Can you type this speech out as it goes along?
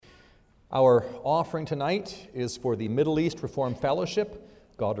Our offering tonight is for the Middle East Reformed Fellowship.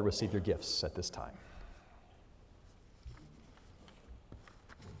 God will receive your gifts at this time.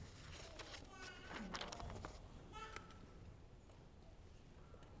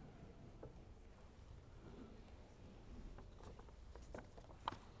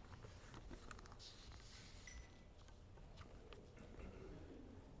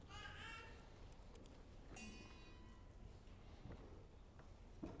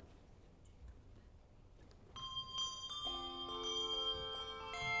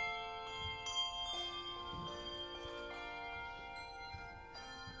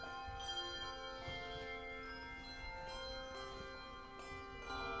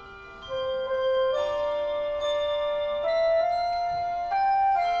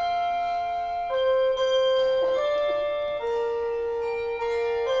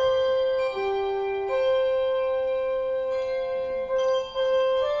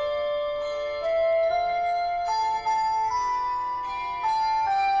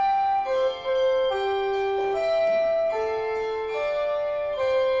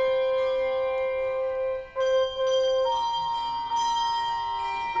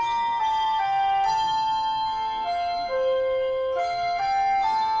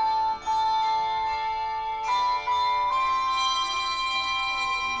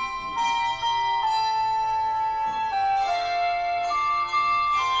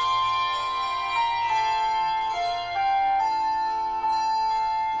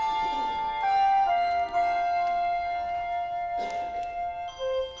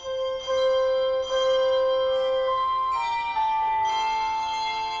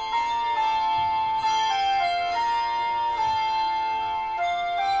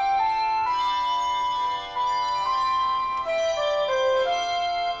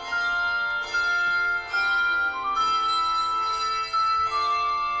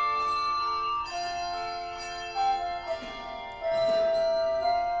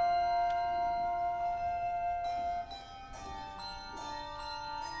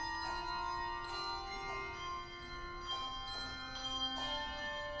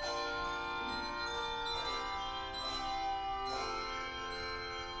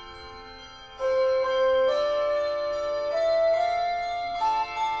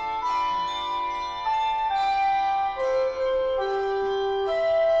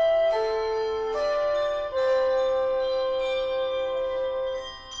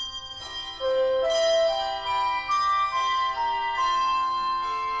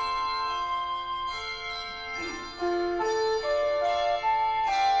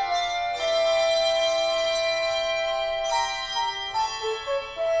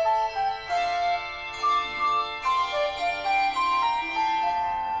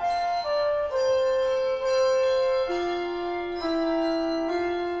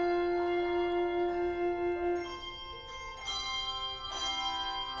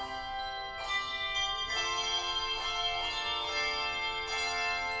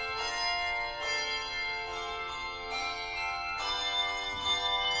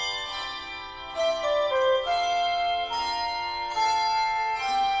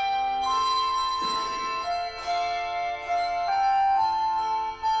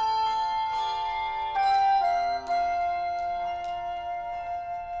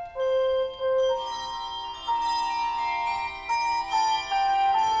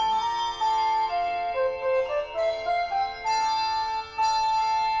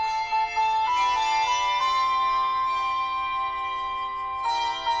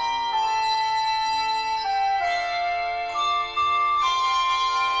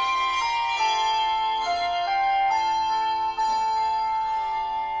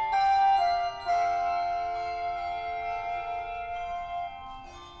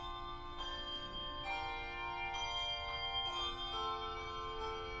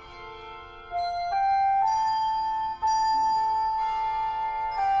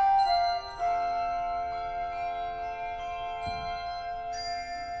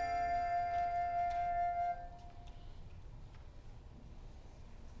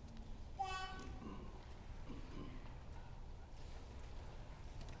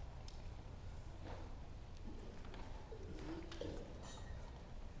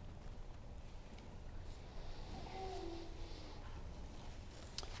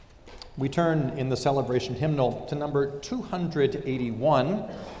 We turn in the celebration hymnal to number 281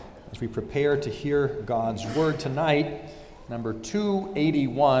 as we prepare to hear God's word tonight. Number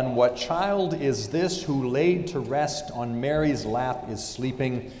 281, what child is this who laid to rest on Mary's lap is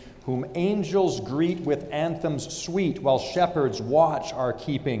sleeping, whom angels greet with anthems sweet while shepherds watch are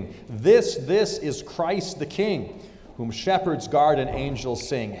keeping. This is Christ the King, whom shepherds guard and angels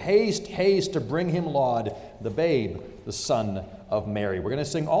sing. Haste, haste to bring him laud, the babe, the Son of Mary. We're going to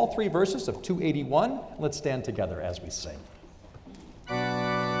sing all three verses of 281. Let's stand together as we sing.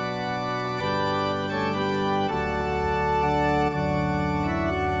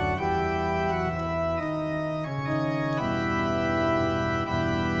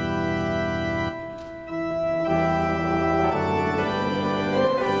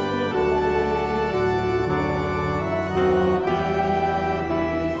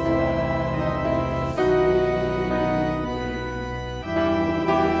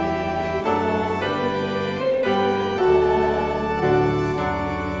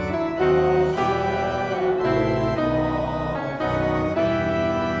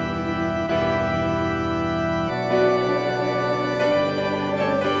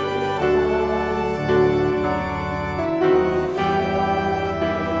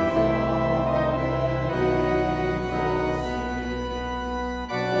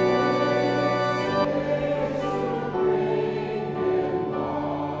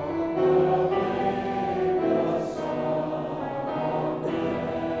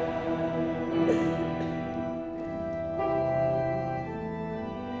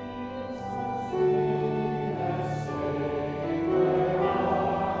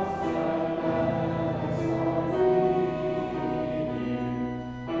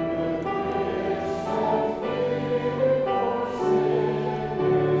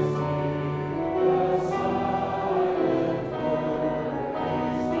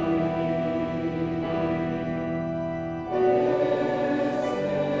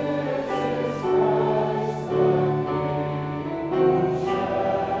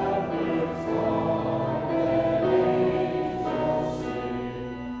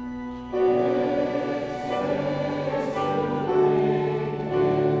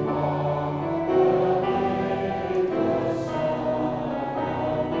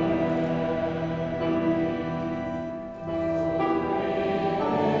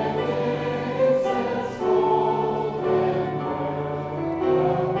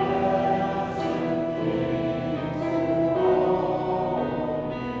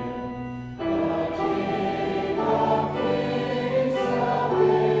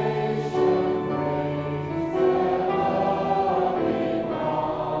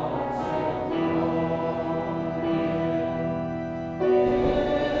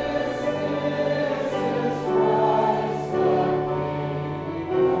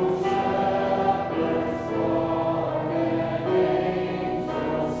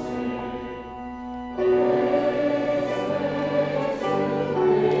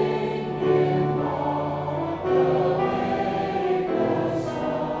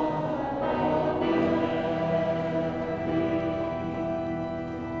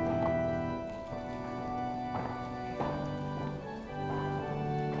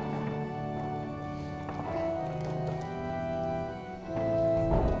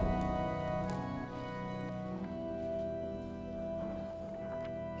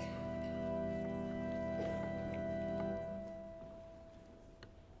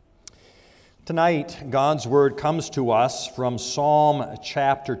 Tonight, God's Word comes to us from Psalm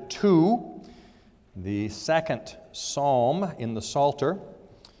chapter 2, the second psalm in the Psalter.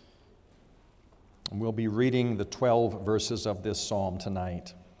 And we'll be reading the 12 verses of this psalm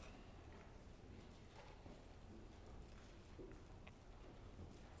tonight.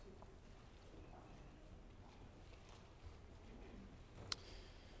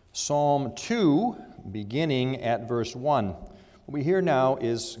 Psalm 2, beginning at verse 1. What we hear now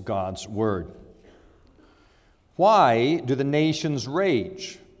is God's Word. Why do the nations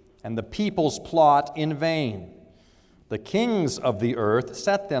rage and the peoples plot in vain? The kings of the earth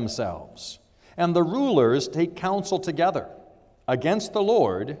set themselves, and the rulers take counsel together against the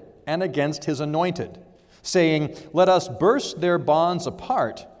Lord and against his anointed, saying, "Let us burst their bonds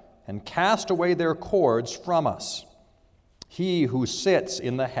apart and cast away their cords from us." He who sits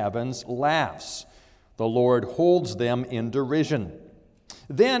in the heavens laughs. The Lord holds them in derision.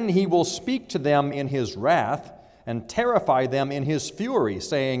 Then he will speak to them in his wrath and terrify them in his fury,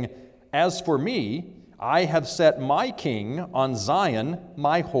 saying, "As for me, I have set my king on Zion,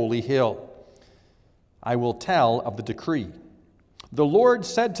 my holy hill. I will tell of the decree. The Lord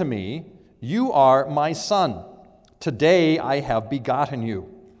said to me, 'You are my son. Today I have begotten you.'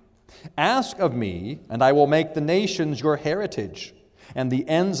 Ask of me, and I will make the nations your heritage, and the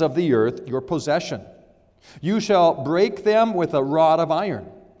ends of the earth your possession. You shall break them with a rod of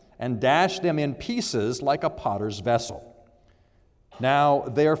iron, and dash them in pieces like a potter's vessel. Now,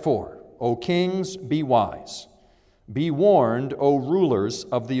 therefore, O kings, be wise. Be warned, O rulers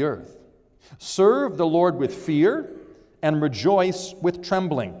of the earth. Serve the Lord with fear, and rejoice with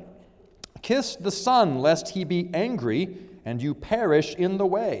trembling. Kiss the Son, lest he be angry, and you perish in the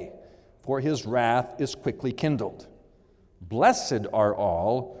way, for his wrath is quickly kindled. Blessed are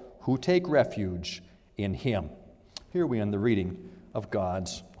all who take refuge in him." Here we end the reading of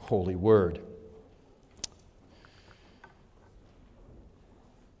God's holy word.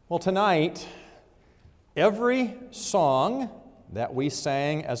 Well, tonight, every song that we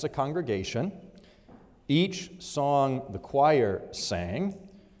sang as a congregation, each song the choir sang,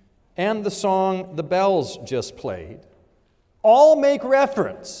 and the song the bells just played, all make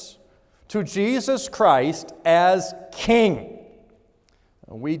reference to Jesus Christ as King.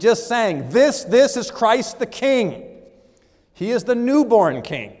 We just sang, this is Christ the King. He is the newborn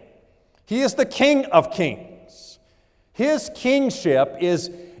King. He is the King of kings. His kingship is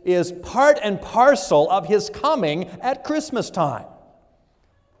part and parcel of his coming at Christmas time.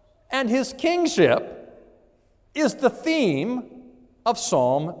 And his kingship is the theme of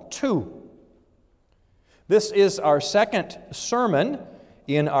Psalm 2. This is our second sermon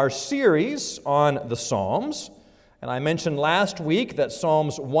in our series on the Psalms. And I mentioned last week that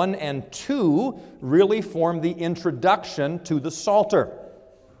Psalms 1 and 2 really form the introduction to the Psalter.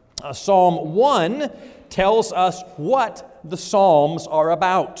 Psalm 1 tells us what the Psalms are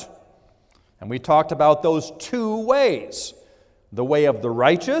about. And we talked about those two ways: the way of the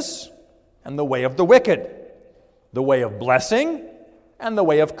righteous and the way of the wicked, the way of blessing and the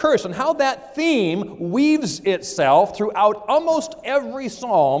way of curse, and how that theme weaves itself throughout almost every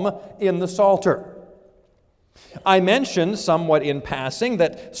psalm in the Psalter. I mentioned somewhat in passing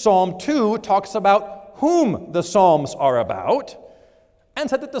that Psalm 2 talks about whom the Psalms are about, and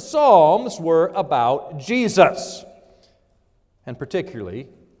said that the Psalms were about Jesus, and particularly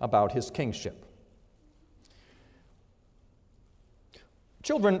about his kingship.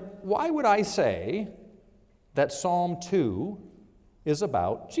 Children, why would I say that Psalm 2 is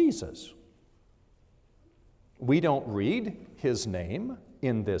about Jesus? We don't read his name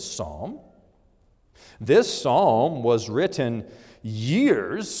in this psalm. This psalm was written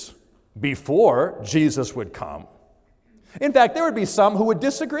years before Jesus would come. In fact, there would be some who would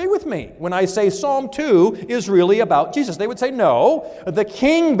disagree with me when I say Psalm 2 is really about Jesus. They would say, no, the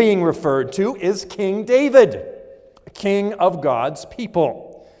king being referred to is King David, king of God's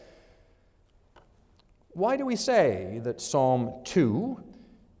people. Why do we say that Psalm 2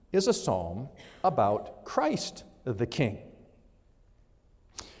 is a psalm about Christ the King?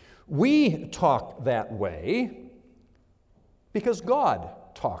 We talk that way because God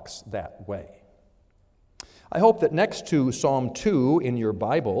talks that way. I hope that next to Psalm 2 in your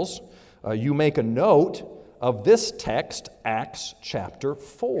Bibles, you make a note of this text, Acts chapter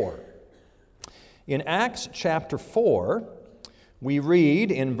 4. In Acts chapter 4, we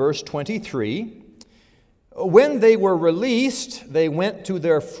read in verse 23, "When they were released, they went to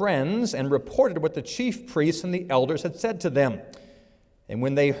their friends and reported what the chief priests and the elders had said to them. And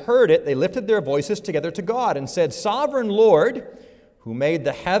when they heard it, they lifted their voices together to God and said, 'Sovereign Lord, who made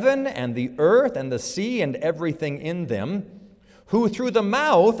the heaven and the earth and the sea and everything in them, who through the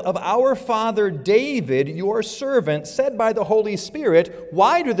mouth of our father David, your servant, said by the Holy Spirit,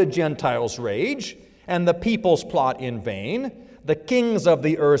 why do the Gentiles rage and the peoples plot in vain? The kings of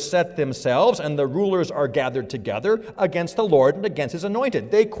the earth set themselves, and the rulers are gathered together against the Lord and against his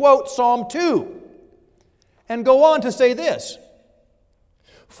anointed.'" They quote Psalm 2 and go on to say this,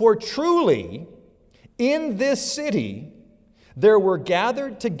 "For truly in this city there were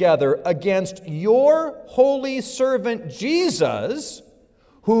gathered together against your holy servant Jesus,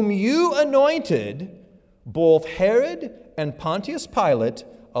 whom you anointed, both Herod and Pontius Pilate,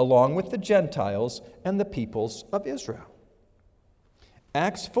 along with the Gentiles and the peoples of Israel."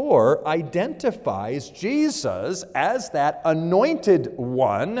 Acts 4 identifies Jesus as that anointed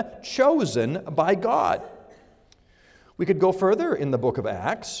one chosen by God. We could go further in the book of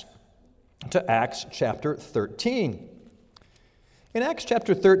Acts to Acts chapter 13. In Acts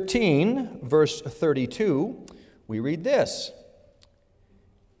chapter 13, verse 32, we read this,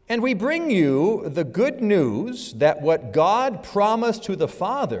 "And we bring you the good news that what God promised to the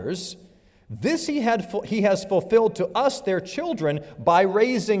fathers, this he has fulfilled to us, their children, by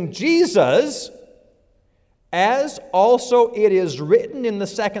raising Jesus, as also it is written in the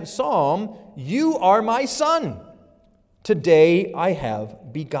second psalm, 'You are my son. Today I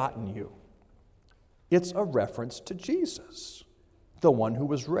have begotten you.'" It's a reference to Jesus, the one who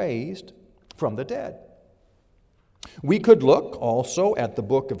was raised from the dead. We could look also at the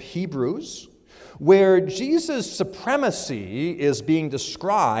book of Hebrews, where Jesus' supremacy is being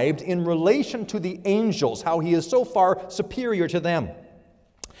described in relation to the angels, how he is so far superior to them.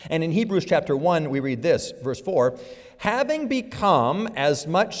 And in Hebrews chapter 1, we read this, verse 4, having become as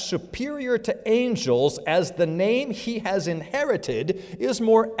much superior to angels as the name he has inherited is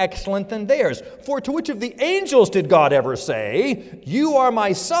more excellent than theirs. For to which of the angels did God ever say, you are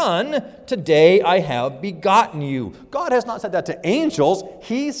my son, today I have begotten you? God has not said that to angels,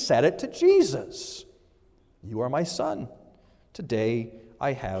 he said it to Jesus. You are my son, today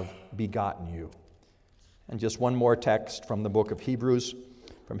I have begotten you. And just one more text from the book of Hebrews,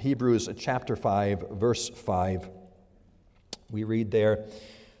 from Hebrews chapter 5, verse 5. We read there,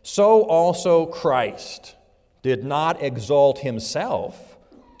 so also Christ did not exalt himself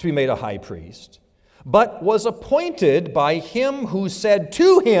to be made a high priest, but was appointed by him who said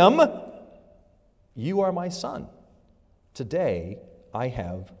to him, you are my son. Today I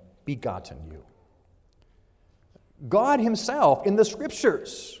have begotten you. God himself in the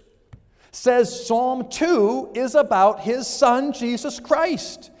Scriptures says Psalm 2 is about his Son, Jesus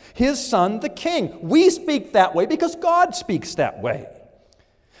Christ, his Son, the King. We speak that way because God speaks that way.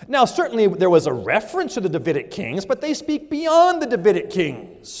 Now, certainly there was a reference to the Davidic kings, but they speak beyond the Davidic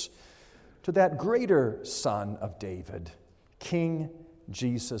kings to that greater Son of David, King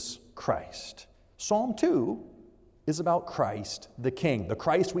Jesus Christ. Psalm 2 is about Christ, the King, the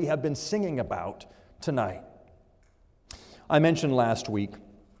Christ we have been singing about tonight. I mentioned last week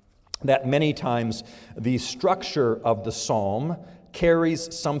that many times the structure of the psalm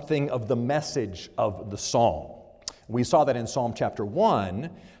carries something of the message of the psalm. We saw that in Psalm chapter 1,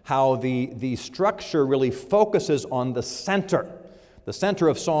 how the structure really focuses on the center. The center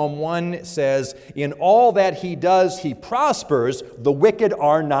of Psalm 1 says, in all that he does, he prospers, the wicked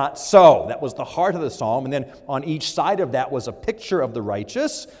are not so. That was the heart of the psalm. And then on each side of that was a picture of the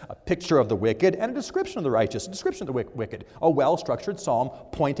righteous, a picture of the wicked, and a description of the righteous, a description of the wicked. A well-structured psalm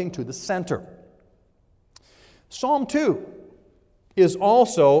pointing to the center. Psalm 2 is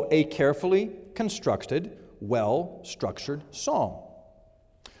also a carefully constructed, well-structured psalm.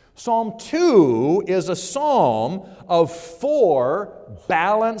 Psalm 2 is a psalm of 4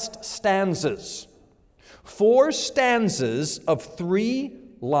 balanced stanzas. 4 stanzas of 3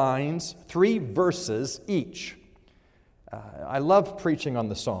 lines, 3 verses each. I love preaching on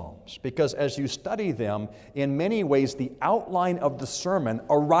the Psalms because as you study them, in many ways the outline of the sermon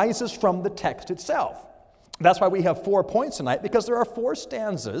arises from the text itself. That's why we have 4 points tonight, because there are 4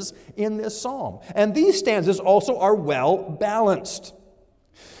 stanzas in this psalm. And these stanzas also are well balanced.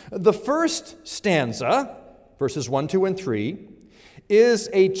 The first stanza, verses 1, 2, and 3, is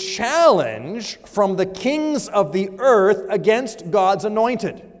a challenge from the kings of the earth against God's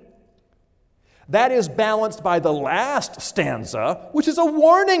anointed. That is balanced by the last stanza, which is a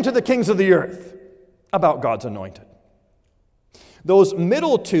warning to the kings of the earth about God's anointed. Those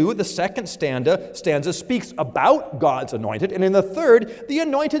middle 2, the second stanza speaks about God's anointed, and in the third, the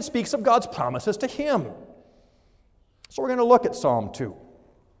anointed speaks of God's promises to him. So we're going to look at Psalm 2.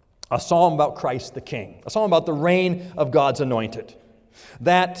 A psalm about Christ the King. A psalm about the reign of God's anointed.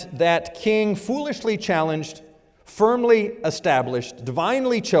 That king foolishly challenged, firmly established,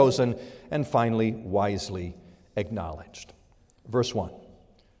 divinely chosen, and finally wisely acknowledged. Verse 1.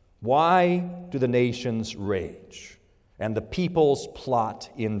 Why do the nations rage and the peoples plot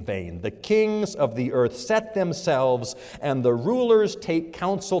in vain? The kings of the earth set themselves and the rulers take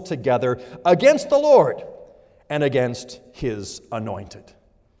counsel together against the Lord and against his anointed.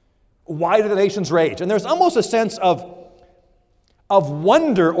 Why do the nations rage? And there's almost a sense of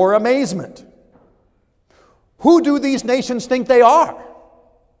wonder or amazement. Who do these nations think they are,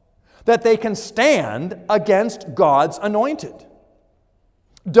 that they can stand against God's anointed?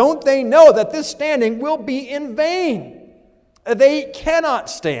 Don't they know that this standing will be in vain? They cannot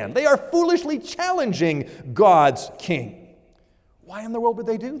stand. They are foolishly challenging God's king. Why in the world would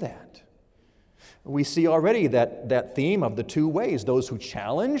they do that? We see already that theme of the 2 ways, those who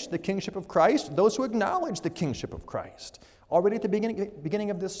challenge the kingship of Christ, those who acknowledge the kingship of Christ, already at the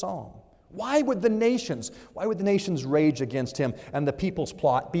beginning of this psalm. Why would the nations rage against him and the peoples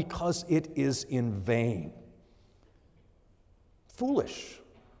plot? Because it is in vain. Foolish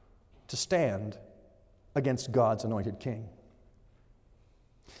to stand against God's anointed king.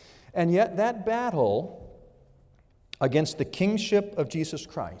 And yet that battle against the kingship of Jesus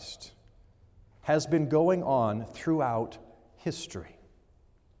Christ has been going on throughout history.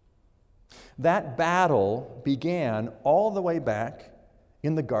 That battle began all the way back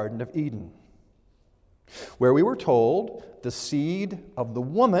in the Garden of Eden, where we were told the seed of the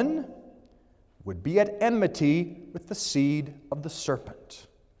woman would be at enmity with the seed of the serpent,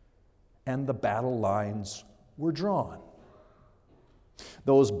 and the battle lines were drawn.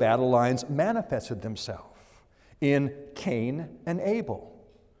 Those battle lines manifested themselves in Cain and Abel,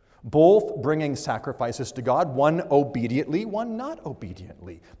 both bringing sacrifices to God, one obediently, one not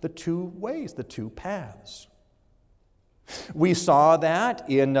obediently. The two ways, the two paths. We saw that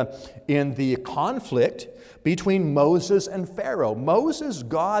in the conflict between Moses and Pharaoh. Moses,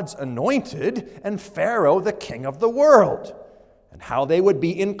 God's anointed, and Pharaoh, the king of the world. And how they would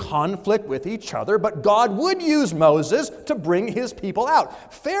be in conflict with each other, but God would use Moses to bring his people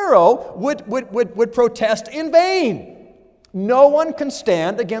out. Pharaoh would protest in vain. No one can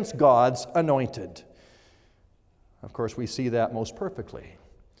stand against God's anointed. Of course, we see that most perfectly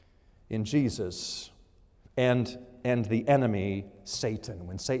in Jesus and the enemy, Satan.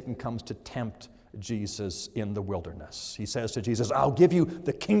 When Satan comes to tempt Jesus in the wilderness, he says to Jesus, I'll give you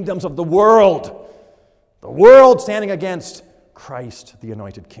the kingdoms of the world standing against Christ, the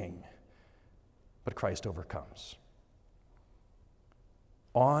anointed king. But Christ overcomes.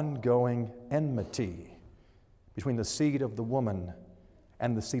 Ongoing enmity between the seed of the woman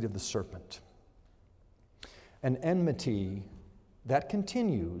and the seed of the serpent. An enmity that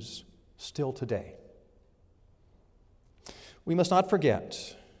continues still today. We must not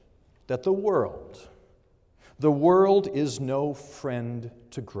forget that the world is no friend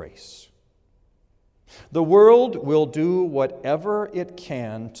to grace. The world will do whatever it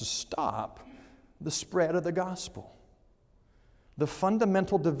can to stop the spread of the gospel. The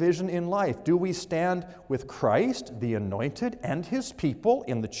fundamental division in life. Do we stand with Christ, the anointed, and his people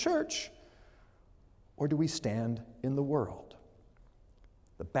in the church, or do we stand in the world?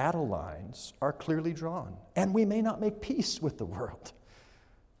 The battle lines are clearly drawn, and we may not make peace with the world.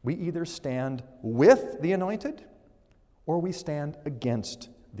 We either stand with the anointed, or we stand against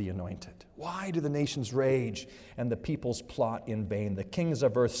the anointed. Why do the nations rage and the peoples plot in vain? The kings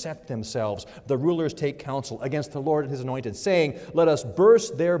of earth set themselves, the rulers take counsel against the Lord and his anointed, saying, let us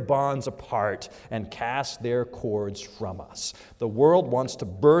burst their bonds apart and cast their cords from us. The world wants to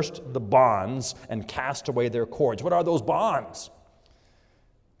burst the bonds and cast away their cords. What are those bonds?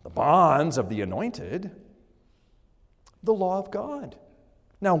 The bonds of the anointed, the law of God.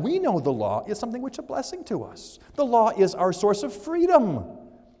 Now we know the law is something which is a blessing to us. The law is our source of freedom.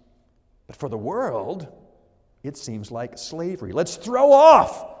 But for the world, it seems like slavery. Let's throw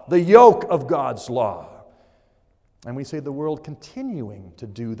off the yoke of God's law. And we see the world continuing to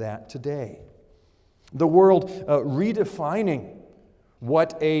do that today. The world redefining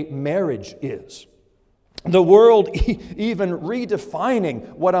what a marriage is. The world even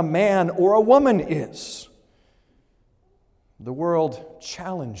redefining what a man or a woman is. The world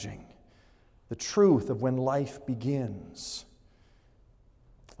challenging the truth of when life begins.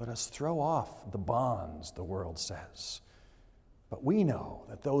 Let us throw off the bonds, the world says. But we know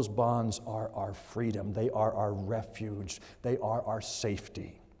that those bonds are our freedom. They are our refuge. They are our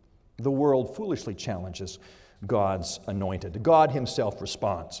safety. The world foolishly challenges God's anointed. God himself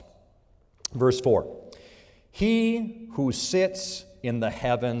responds. Verse 4, he who sits in the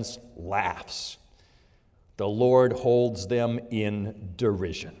heavens laughs. The Lord holds them in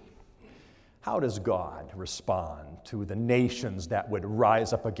derision. How does God respond to the nations that would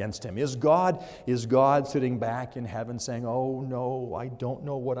rise up against him? Is God sitting back in heaven saying, oh no, I don't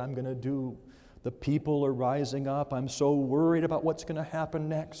know what I'm going to do. The people are rising up. I'm so worried about what's going to happen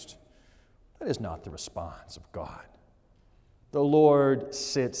next. That is not the response of God. The Lord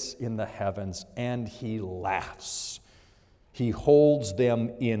sits in the heavens and he laughs. He holds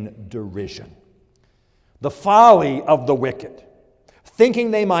them in derision. The folly of the wicked,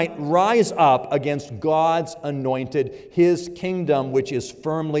 thinking they might rise up against God's anointed, his kingdom which is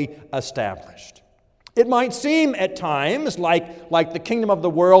firmly established. It might seem at times like the kingdom of the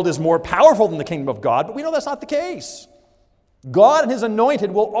world is more powerful than the kingdom of God, but we know that's not the case. God and his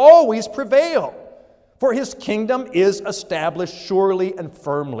anointed will always prevail, for his kingdom is established surely and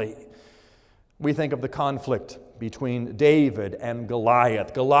firmly. We think of the conflict between David and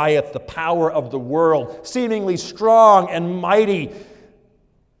Goliath. Goliath, the power of the world, seemingly strong and mighty.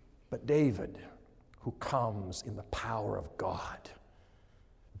 But David, who comes in the power of God.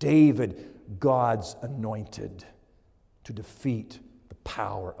 David, God's anointed to defeat the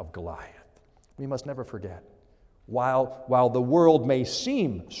power of Goliath. We must never forget, while the world may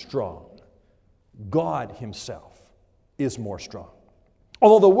seem strong, God himself is more strong.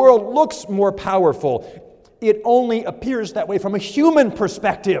 Although the world looks more powerful, it only appears that way from a human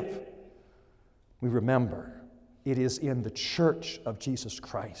perspective. We remember, it is in the church of Jesus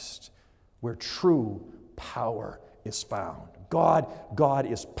Christ where true power is found. God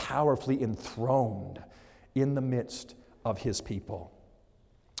is powerfully enthroned in the midst of his people.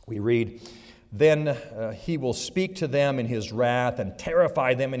 We read, then he will speak to them in his wrath and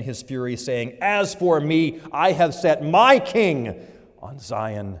terrify them in his fury, saying, as for me, I have set my king on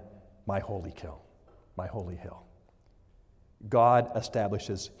Zion my holy hill, my holy hill. God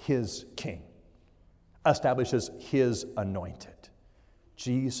establishes his king, establishes his anointed,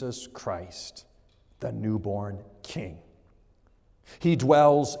 Jesus Christ, the newborn king. He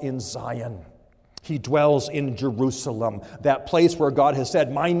dwells in Zion. He dwells in Jerusalem, that place where God has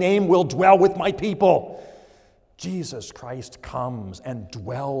said, my name will dwell with my people. Jesus Christ comes and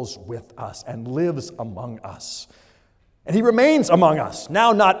dwells with us and lives among us. And he remains among us,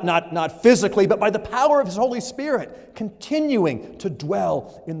 now not physically, but by the power of his Holy Spirit, continuing to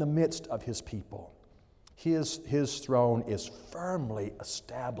dwell in the midst of his people. His throne is firmly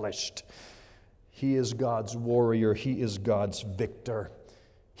established. He is God's warrior. He is God's victor.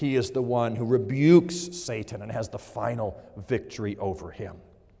 He is the one who rebukes Satan and has the final victory over him.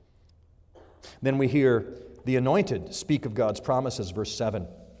 Then we hear the anointed speak of God's promises, verse 7.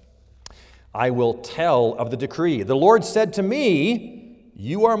 I will tell of the decree. The Lord said to me,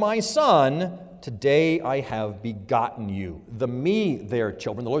 you are my son. Today I have begotten you. The me there,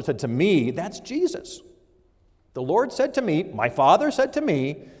 children. The Lord said to me, that's Jesus. The Lord said to me, my Father said to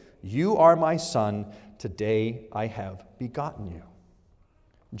me, you are my son. Today I have begotten you.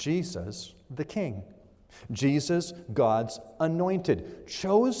 Jesus, the King. Jesus, God's anointed,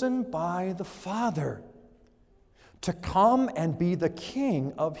 chosen by the Father to come and be the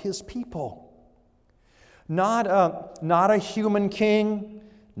king of his people. Not a human king,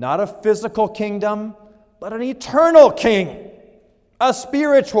 not a physical kingdom, but an eternal king, a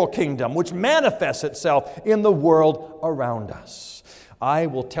spiritual kingdom which manifests itself in the world around us. I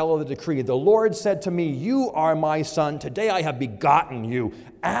will tell of the decree. The Lord said to me, you are my son. Today I have begotten you.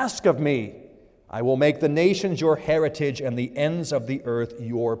 Ask of me. I will make the nations your heritage and the ends of the earth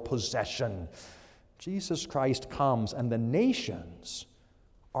your possession. Jesus Christ comes and the nations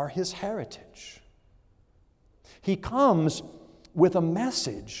are his heritage. He comes with a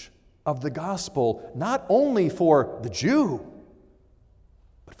message of the gospel not only for the Jew,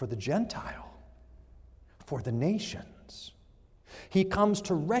 but for the Gentile, for the nations. He comes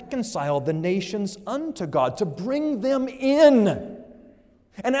to reconcile the nations unto God, to bring them in.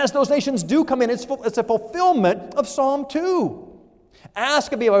 And as those nations do come in, it's a fulfillment of Psalm 2.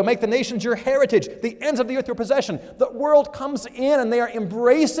 Ask of me, I will make the nations your heritage, the ends of the earth your possession. The world comes in and they are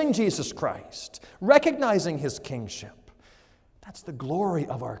embracing Jesus Christ, recognizing his kingship. That's the glory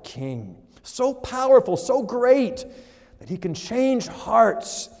of our King. So powerful, so great, that he can change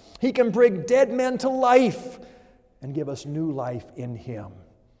hearts. He can bring dead men to life and give us new life in him.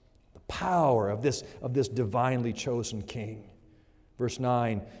 The power of this divinely chosen King. Verse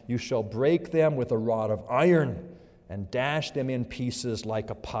 9, you shall break them with a rod of iron and dash them in pieces like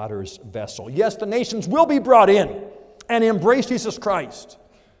a potter's vessel. Yes, the nations will be brought in and embrace Jesus Christ.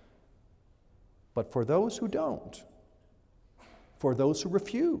 But for those who don't, for those who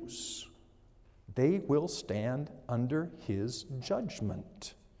refuse, they will stand under his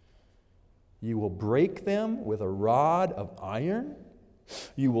judgment. You will break them with a rod of iron.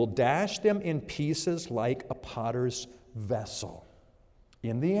 You will dash them in pieces like a potter's vessel.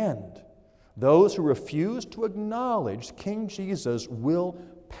 In the end, those who refuse to acknowledge King Jesus will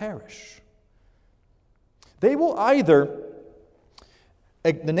perish. The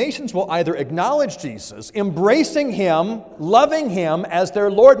nations will either acknowledge Jesus, embracing him, loving him as their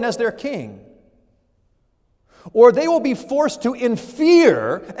Lord and as their King, or they will be forced to, in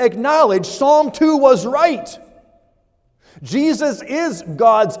fear, acknowledge Psalm 2 was right. Jesus is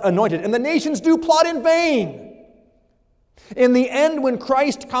God's anointed, and the nations do plot in vain. In the end, when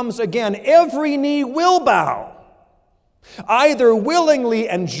Christ comes again, every knee will bow, either willingly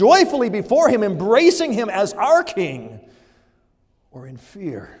and joyfully before him, embracing him as our King, or in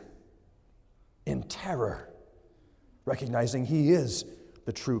fear, in terror, recognizing he is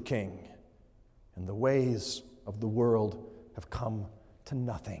the true King, and the ways of the world have come to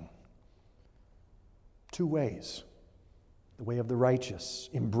nothing. Two ways. The way of the righteous,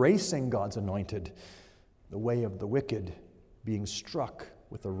 embracing God's anointed. The way of the wicked, being struck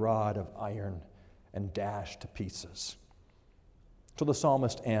with a rod of iron and dashed to pieces. So the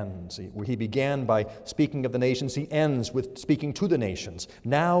psalmist ends, where he began by speaking of the nations, he ends with speaking to the nations.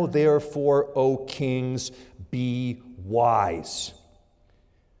 Now therefore, O kings, be wise.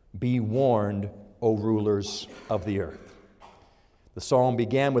 Be warned, O rulers of the earth. The psalm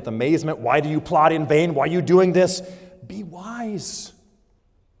began with amazement. Why do you plot in vain? Why are you doing this? Be wise.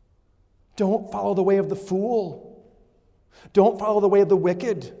 Don't follow the way of the fool. Don't follow the way of the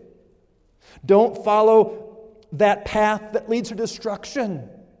wicked. Don't follow that path that leads to destruction.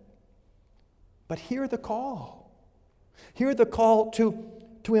 But hear the call. Hear the call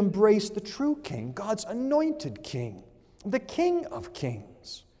to embrace the true King, God's anointed King, the King of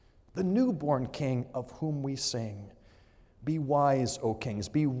kings, the newborn King of whom we sing. Be wise, O kings,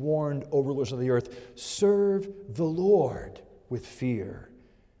 be warned, O rulers of the earth. Serve the Lord with fear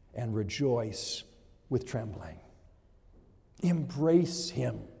and rejoice with trembling. Embrace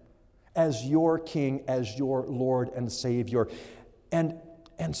him as your King, as your Lord and Savior, and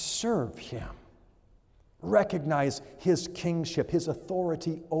serve him. Recognize his kingship, his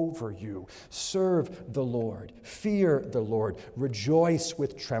authority over you. Serve the Lord. Fear the Lord. Rejoice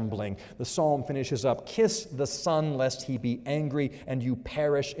with trembling. The psalm finishes up, kiss the Son lest he be angry and you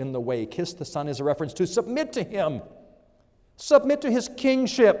perish in the way. Kiss the Son is a reference to submit to him. Submit to his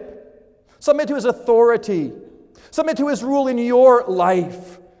kingship. Submit to his authority. Submit to his rule in your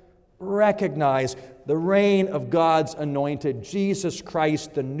life. Recognize the reign of God's anointed, Jesus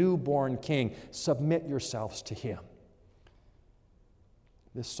Christ, the newborn King. Submit yourselves to him.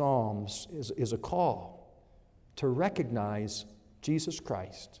 This psalm is a call to recognize Jesus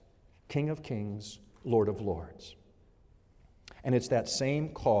Christ, King of kings, Lord of lords. And it's that same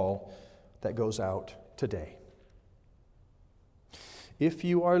call that goes out today. If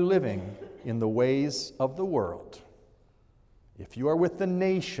you are living in the ways of the world, if you are with the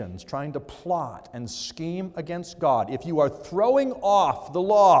nations trying to plot and scheme against God, if you are throwing off the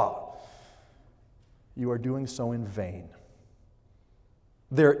law, you are doing so in vain.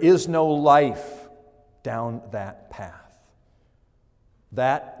 There is no life down that path.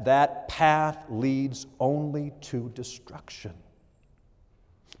 That path leads only to destruction.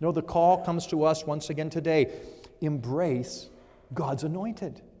 No, the call comes to us once again today. Embrace God's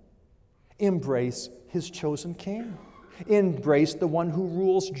anointed. Embrace his chosen king. Embrace the one who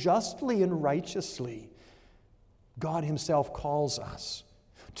rules justly and righteously. God himself calls us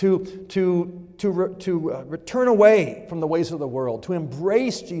to turn away from the ways of the world, to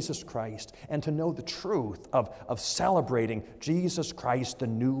embrace Jesus Christ, and to know the truth of celebrating Jesus Christ, the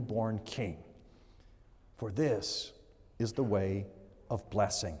newborn King. For this is the way of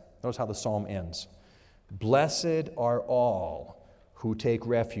blessing. Notice how the psalm ends. Blessed are all who take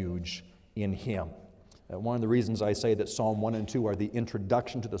refuge in him. One of the reasons I say that Psalm 1 and 2 are the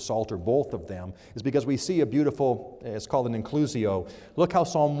introduction to the Psalter, both of them, is because we see a beautiful, it's called an inclusio. Look how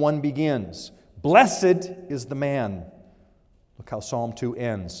Psalm 1 begins. Blessed is the man. Look how Psalm 2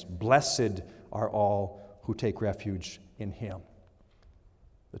 ends. Blessed are all who take refuge in him.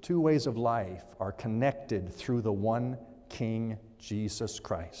 The two ways of life are connected through the one King, Jesus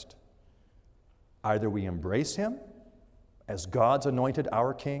Christ. Either we embrace him as God's anointed,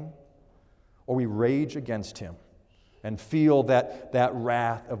 our King, or we rage against him and feel that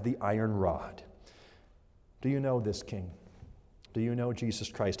wrath of the iron rod. Do you know this King? Do you know Jesus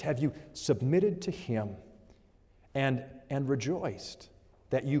Christ? Have you submitted to him and rejoiced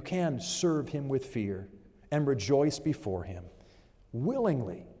that you can serve him with fear and rejoice before him,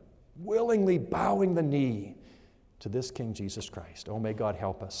 willingly bowing the knee to this King Jesus Christ? Oh, may God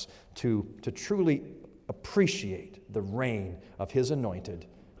help us to truly appreciate the reign of his anointed,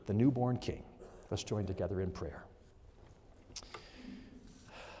 the newborn King. Let's join together in prayer.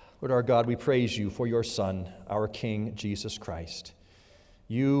 Lord our God, we praise you for your Son, our King, Jesus Christ.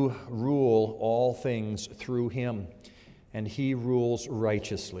 You rule all things through him, and he rules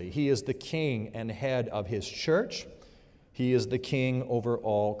righteously. He is the King and head of his church. He is the King over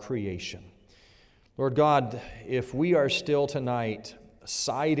all creation. Lord God, if we are still tonight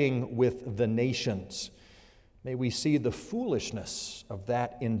siding with the nations, may we see the foolishness of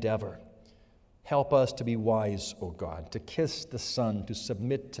that endeavor. Help us to be wise, O God, to kiss the Son, to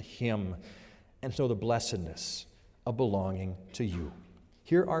submit to him, and know the blessedness of belonging to you.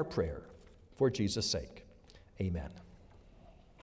 Hear our prayer for Jesus' sake. Amen.